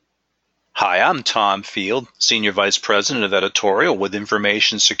Hi, I'm Tom Field, Senior Vice President of Editorial with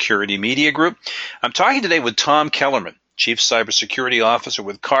Information Security Media Group. I'm talking today with Tom Kellerman, Chief Cybersecurity Officer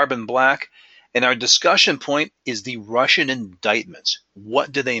with Carbon Black, and our discussion point is the Russian indictments.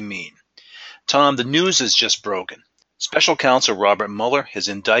 What do they mean? Tom, the news is just broken. Special Counsel Robert Mueller has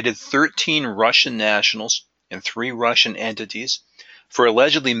indicted 13 Russian nationals and 3 Russian entities for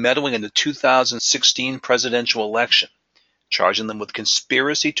allegedly meddling in the 2016 presidential election, charging them with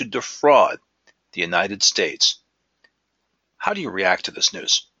conspiracy to defraud the United States. How do you react to this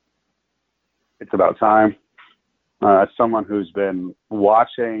news? It's about time. As someone who's been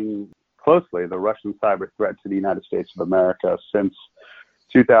watching closely the Russian cyber threat to the United States of America since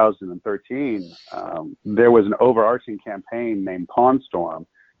 2013, there was an overarching campaign named Pawn Storm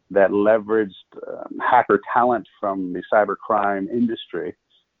that leveraged hacker talent from the cybercrime industry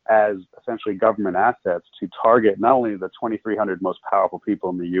as essentially government assets to target not only the 2,300 most powerful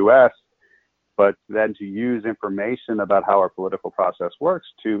people in the U.S., but then to use information about how our political process works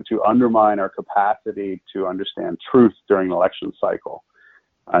to undermine our capacity to understand truth during an election cycle.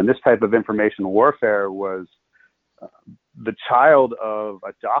 And this type of information warfare was the child of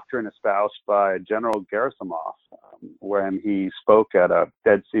a doctrine espoused by General Gerasimov when he spoke at a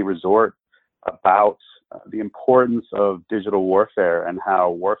Dead Sea resort about the importance of digital warfare and how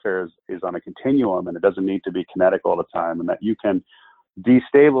warfare is on a continuum and it doesn't need to be kinetic all the time, and that you can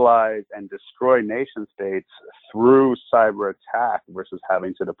destabilize and destroy nation states through cyber attack versus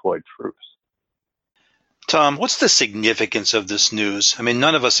having to deploy troops. Tom, what's the significance of this news? I mean,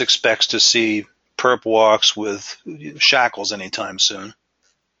 none of us expects to see perp walks with shackles anytime soon.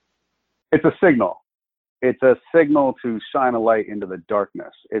 It's a signal. It's a signal to shine a light into the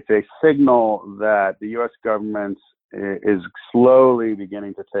darkness. It's a signal that the U.S. government is slowly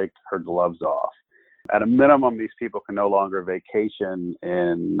beginning to take her gloves off. At a minimum, these people can no longer vacation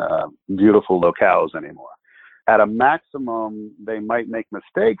in beautiful locales anymore. At a maximum, they might make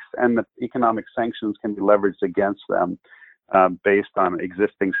mistakes, and the economic sanctions can be leveraged against them based on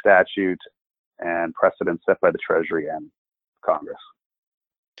existing statute and precedents set by the Treasury and Congress.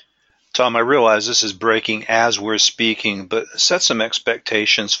 Tom, I realize this is breaking as we're speaking, but set some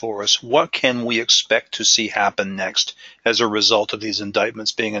expectations for us. What can we expect to see happen next as a result of these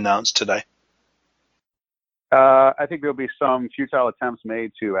indictments being announced today? I think there'll be some futile attempts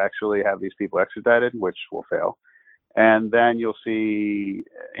made to actually have these people extradited, which will fail. And then you'll see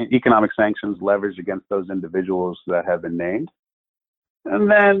economic sanctions leveraged against those individuals that have been named. And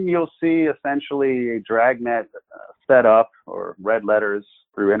then you'll see essentially a dragnet set up, or red letters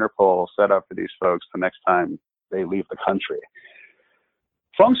through Interpol set up for these folks the next time they leave the country.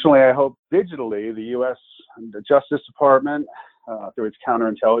 Functionally, I hope digitally, the U.S. the Justice Department, through its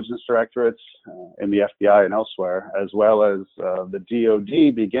counterintelligence directorates in the FBI and elsewhere, as well as the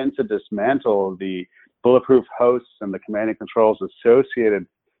DoD, begin to dismantle the bulletproof hosts and the command and controls associated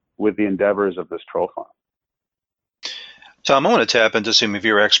with the endeavors of this troll farm. Tom, I want to tap into some of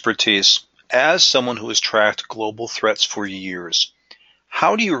your expertise. As someone who has tracked global threats for years,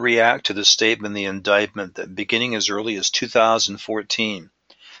 how do you react to the statement in the indictment that beginning as early as 2014,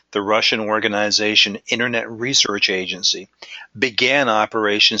 the Russian organization Internet Research Agency began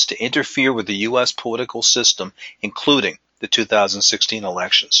operations to interfere with the U.S. political system, including the 2016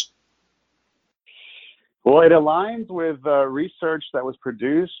 elections? Well, it aligns with research that was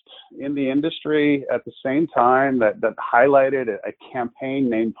produced in the industry at the same time that highlighted a campaign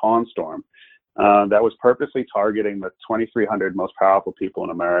named Pawn Storm that was purposely targeting the 2,300 most powerful people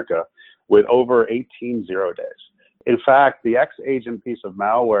in America with over 18 zero days. In fact, the X-Agent piece of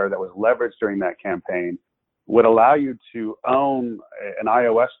malware that was leveraged during that campaign would allow you to own an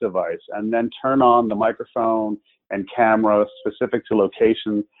iOS device and then turn on the microphone and camera specific to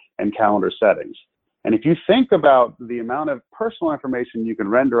location and calendar settings. And if you think about the amount of personal information you can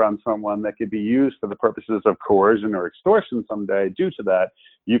render on someone that could be used for the purposes of coercion or extortion someday due to that,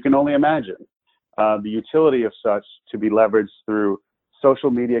 you can only imagine the utility of such to be leveraged through social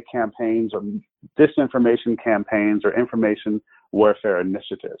media campaigns or disinformation campaigns or information warfare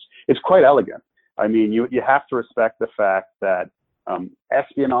initiatives. It's quite elegant. I mean, you have to respect the fact that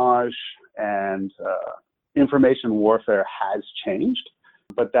espionage and information warfare has changed.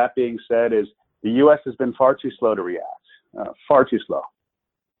 But that being said, the U.S. has been far too slow to react, far too slow.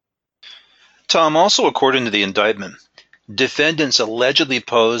 Tom, also according to the indictment, defendants allegedly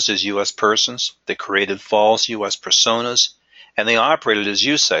posed as U.S. persons, they created false U.S. personas, and they operated, as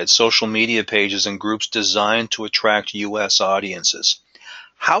you said, social media pages and groups designed to attract U.S. audiences.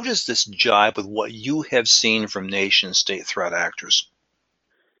 How does this jibe with what you have seen from nation-state threat actors?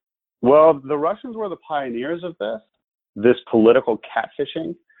 Well, the Russians were the pioneers of this political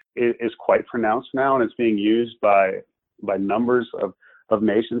catfishing. is quite pronounced now, and it's being used by numbers of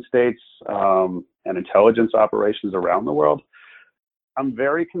nation states and intelligence operations around the world. I'm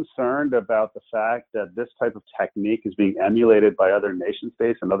very concerned about the fact that this type of technique is being emulated by other nation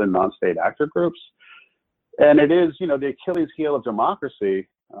states and other non-state actor groups. And it is, the Achilles heel of democracy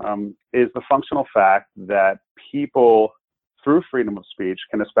is the functional fact that people, through freedom of speech,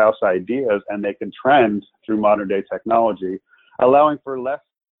 can espouse ideas, and they can trend through modern day technology, allowing for less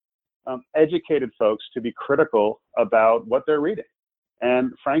educated folks to be critical about what they're reading.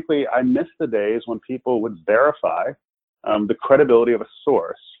 And frankly, I miss the days when people would verify the credibility of a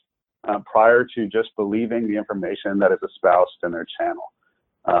source prior to just believing the information that is espoused in their channel.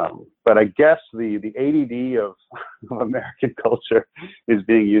 But I guess the ADD of American culture is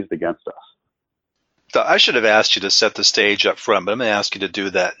being used against us. So I should have asked you to set the stage up front, but I'm going to ask you to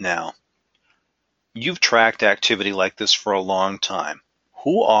do that now. You've tracked activity like this for a long time.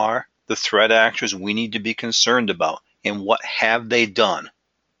 Who are the threat actors we need to be concerned about, and what have they done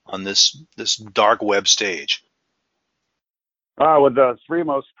on this dark web stage? Well, the three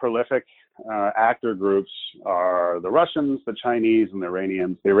most prolific actor groups are the Russians, the Chinese, and the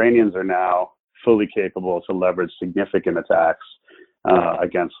Iranians. The Iranians are now fully capable to leverage significant attacks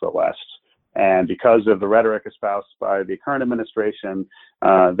against the West. And because of the rhetoric espoused by the current administration,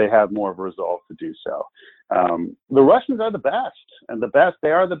 they have more of a resolve to do so. The Russians are the best, and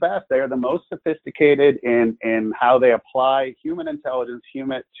they are the best. They are the most sophisticated in how they apply human intelligence,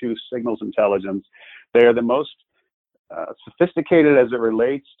 to signals intelligence. They are the most sophisticated as it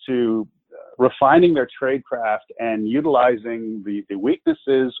relates to refining their tradecraft and utilizing the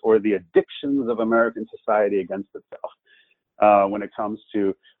weaknesses or the addictions of American society against itself when it comes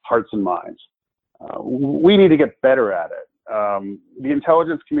to hearts and minds. We need to get better at it. The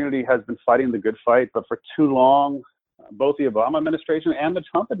intelligence community has been fighting the good fight, but for too long, both the Obama administration and the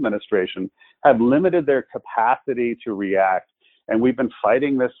Trump administration have limited their capacity to react, and we've been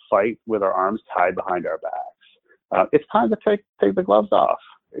fighting this fight with our arms tied behind our backs. It's time to take the gloves off.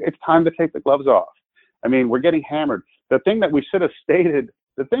 It's time to take the gloves off. I mean, we're getting hammered. The thing that we should have stated,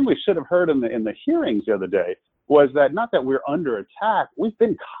 the thing we should have heard in the hearings the other day was that not that we're under attack, we've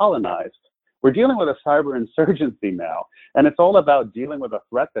been colonized. We're dealing with a cyber insurgency now, and it's all about dealing with a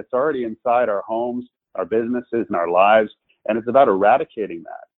threat that's already inside our homes, our businesses, and our lives, and it's about eradicating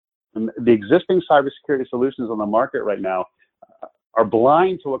that. And the existing cybersecurity solutions on the market right now are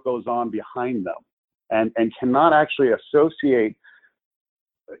blind to what goes on behind them, and cannot actually associate,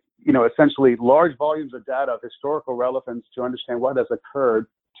 essentially large volumes of data of historical relevance to understand what has occurred,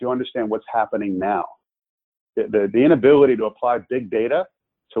 to understand what's happening now. The inability to apply big data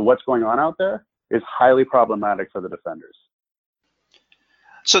to what's going on out there is highly problematic for the defenders.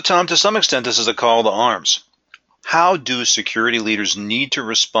 So, Tom, to some extent, this is a call to arms. How do security leaders need to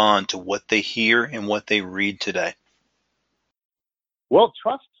respond to what they hear and what they read today? Well,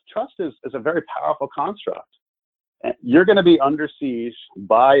 trust is a very powerful construct. You're going to be under siege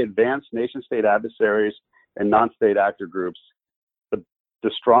by advanced nation-state adversaries and non-state actor groups.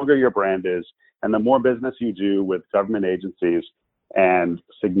 The stronger your brand is, and the more business you do with government agencies and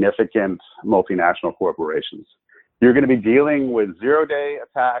significant multinational corporations. You're going to be dealing with zero-day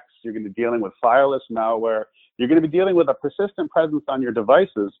attacks. You're going to be dealing with fireless malware. You're going to be dealing with a persistent presence on your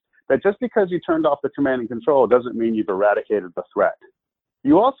devices that just because you turned off the command and control doesn't mean you've eradicated the threat.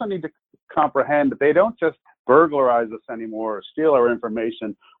 You also need to comprehend that they don't just burglarize us anymore or steal our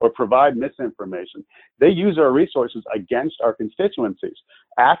information or provide misinformation. They use our resources against our constituencies.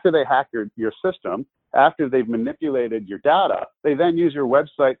 After they hack your system, after they've manipulated your data, they then use your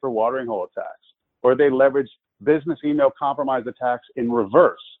website for watering hole attacks, or they leverage business email compromise attacks in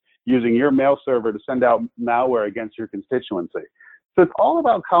reverse, using your mail server to send out malware against your constituency. So it's all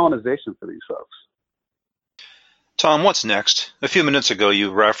about colonization for these folks. Tom, what's next? A few minutes ago,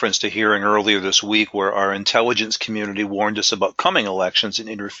 you referenced a hearing earlier this week where our intelligence community warned us about coming elections and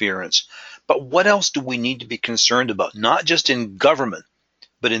interference. But what else do we need to be concerned about, not just in government,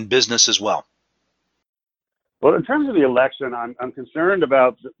 but in business as well? Well, in terms of the election, I'm concerned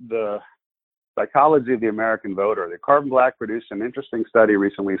about the psychology of the American voter. The Carbon Black produced an interesting study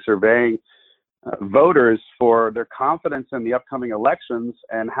recently surveying voters for their confidence in the upcoming elections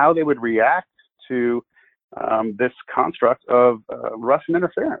and how they would react to this construct of Russian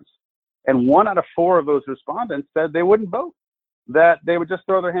interference. And 1 out of 4 of those respondents said they wouldn't vote, that they would just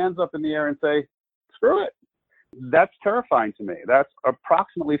throw their hands up in the air and say, screw it. That's terrifying to me. That's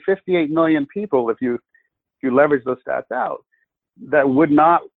approximately 58 million people, if you leverage those stats out, that would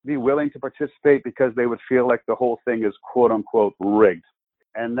not be willing to participate because they would feel like the whole thing is quote unquote rigged.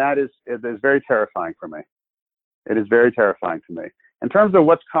 And it is very terrifying for me. It is very terrifying to me. In terms of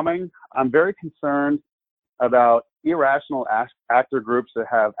what's coming, I'm very concerned about irrational actor groups that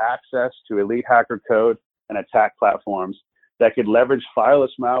have access to elite hacker code and attack platforms that could leverage fileless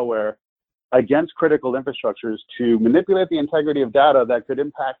malware against critical infrastructures to manipulate the integrity of data that could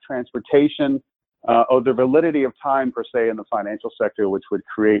impact transportation or the validity of time, per se, in the financial sector, which would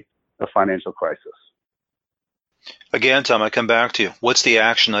create a financial crisis. Again, Tom, I come back to you. What's the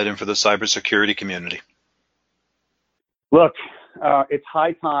action item for the cybersecurity community? Look, it's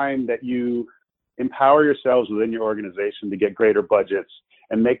high time that you empower yourselves within your organization to get greater budgets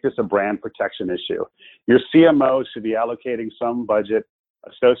and make this a brand protection issue. Your CMO should be allocating some budget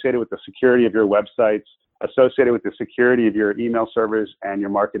associated with the security of your websites, associated with the security of your email servers and your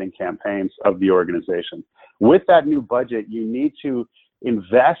marketing campaigns of the organization. With that new budget, you need to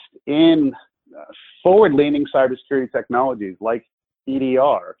invest in forward-leaning cybersecurity technologies like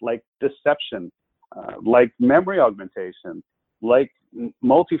EDR, like deception, like memory augmentation, like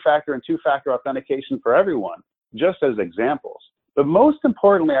multi-factor and two-factor authentication for everyone, just as examples. But most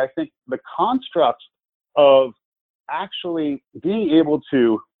importantly, I think the construct of actually being able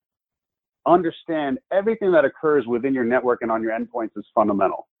to understand everything that occurs within your network and on your endpoints is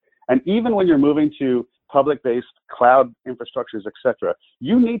fundamental. And even when you're moving to public-based cloud infrastructures, etc.,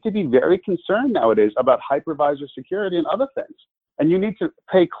 you need to be very concerned nowadays about hypervisor security and other things. And you need to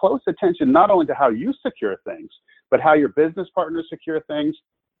pay close attention not only to how you secure things, but how your business partners secure things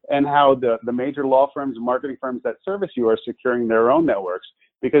and how the major law firms and marketing firms that service you are securing their own networks,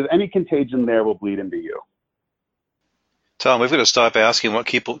 because any contagion there will bleed into you. Tom, we've got to stop asking what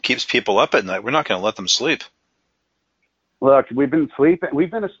keeps people up at night. We're not going to let them sleep. Look, we've been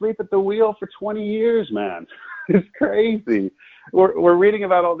asleep at the wheel for 20 years, man. It's crazy. We're reading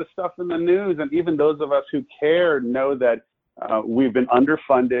about all this stuff in the news, and even those of us who care know that we've been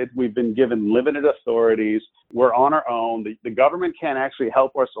underfunded. We've been given limited authorities. We're on our own. The government can't actually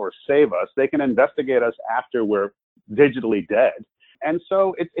help us or save us. They can investigate us after we're digitally dead. And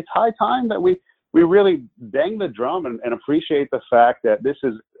so it's high time that we really bang the drum and appreciate the fact that this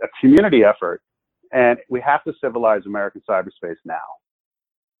is a community effort, and we have to civilize American cyberspace now.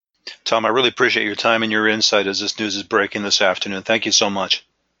 Tom, I really appreciate your time and your insight as this news is breaking this afternoon. Thank you so much.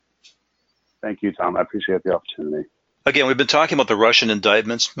 Thank you, Tom. I appreciate the opportunity. Again, we've been talking about the Russian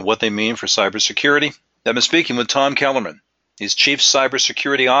indictments and what they mean for cybersecurity. I've been speaking with Tom Kellerman. He's Chief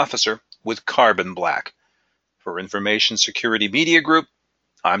Cybersecurity Officer with Carbon Black. For Information Security Media Group,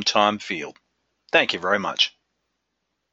 I'm Tom Field. Thank you very much.